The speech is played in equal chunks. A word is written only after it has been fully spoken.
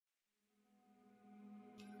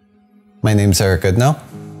My name's Eric Goodnough.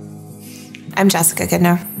 I'm Jessica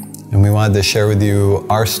Goodnough. And we wanted to share with you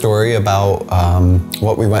our story about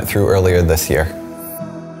what we went through earlier this year.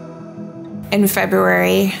 In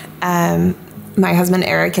February, my husband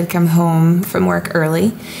Eric had come home from work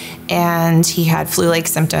early and he had flu-like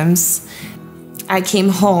symptoms. I came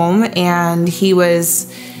home and he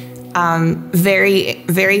was very,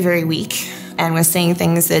 very, very weak and was saying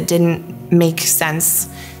things that didn't make sense.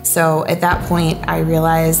 So at that point, I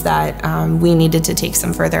realized that we needed to take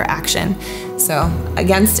some further action. So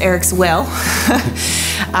against Eric's will,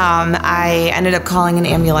 I ended up calling an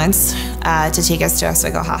ambulance to take us to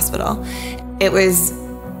Oswego Hospital. It was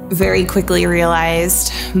very quickly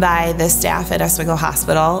realized by the staff at Oswego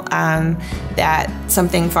Hospital that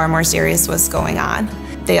something far more serious was going on.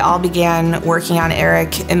 They all began working on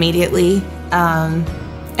Eric immediately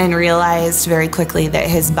and realized very quickly that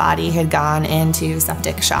his body had gone into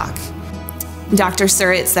septic shock. Dr.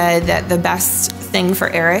 Syrett said that the best thing for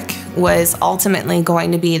Eric was ultimately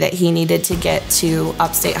going to be that he needed to get to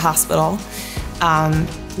Upstate Hospital,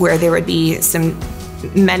 where there would be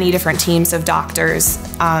many different teams of doctors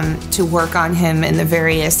to work on him in the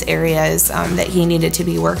various areas that he needed to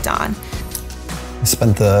be worked on. I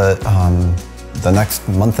spent the next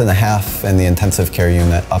month and a half in the intensive care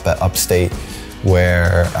unit up at Upstate,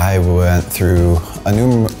 where I went through a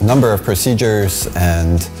number of procedures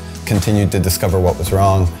and continued to discover what was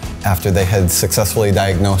wrong. After they had successfully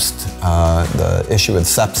diagnosed the issue with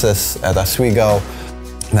sepsis at Oswego,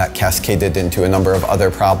 that cascaded into a number of other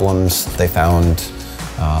problems. They found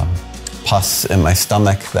pus in my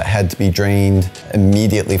stomach that had to be drained.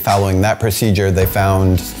 Immediately following that procedure, they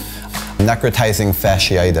found necrotizing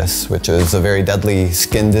fasciitis, which is a very deadly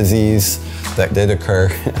skin disease that did occur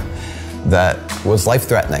that was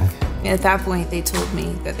life-threatening. At that point, they told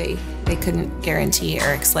me that they couldn't guarantee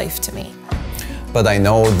Eric's life to me. But I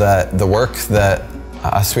know that the work that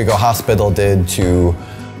Oswego Hospital did to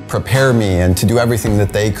prepare me and to do everything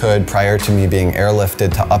that they could prior to me being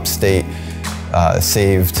airlifted to Upstate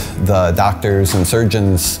saved the doctors and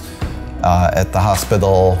surgeons at the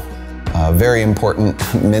hospital very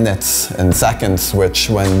important minutes and seconds,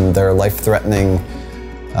 which, when there are life-threatening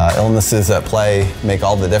illnesses at play, make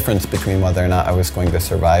all the difference between whether or not I was going to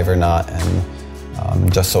survive or not. And I'm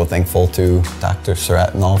just so thankful to Dr.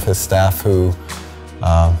 Syrett and all of his staff who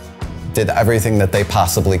did everything that they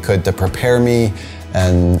possibly could to prepare me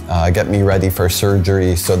and get me ready for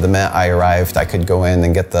surgery, so the minute I arrived, I could go in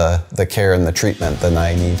and get the care and the treatment that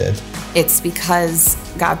I needed. It's because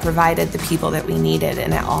God provided the people that we needed,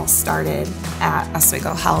 and it all started at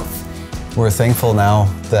Oswego Health. We're thankful now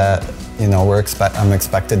that I'm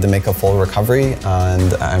expected to make a full recovery,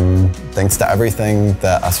 and thanks to everything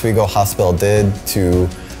that Oswego Hospital did to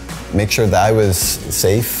make sure that I was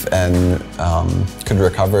safe and could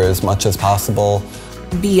recover as much as possible.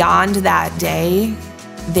 Beyond that day,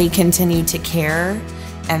 they continued to care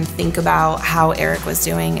and think about how Eric was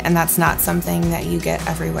doing, and that's not something that you get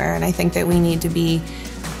everywhere. And I think that we need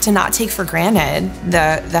to not take for granted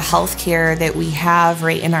the health care that we have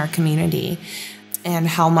right in our community, and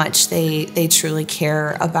how much they truly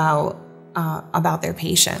care about their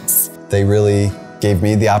patients. They really gave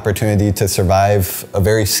me the opportunity to survive a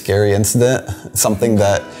very scary incident, something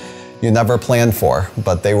that you never planned for,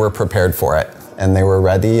 but they were prepared for it, and they were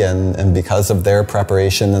ready, and because of their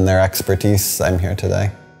preparation and their expertise, I'm here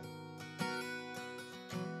today.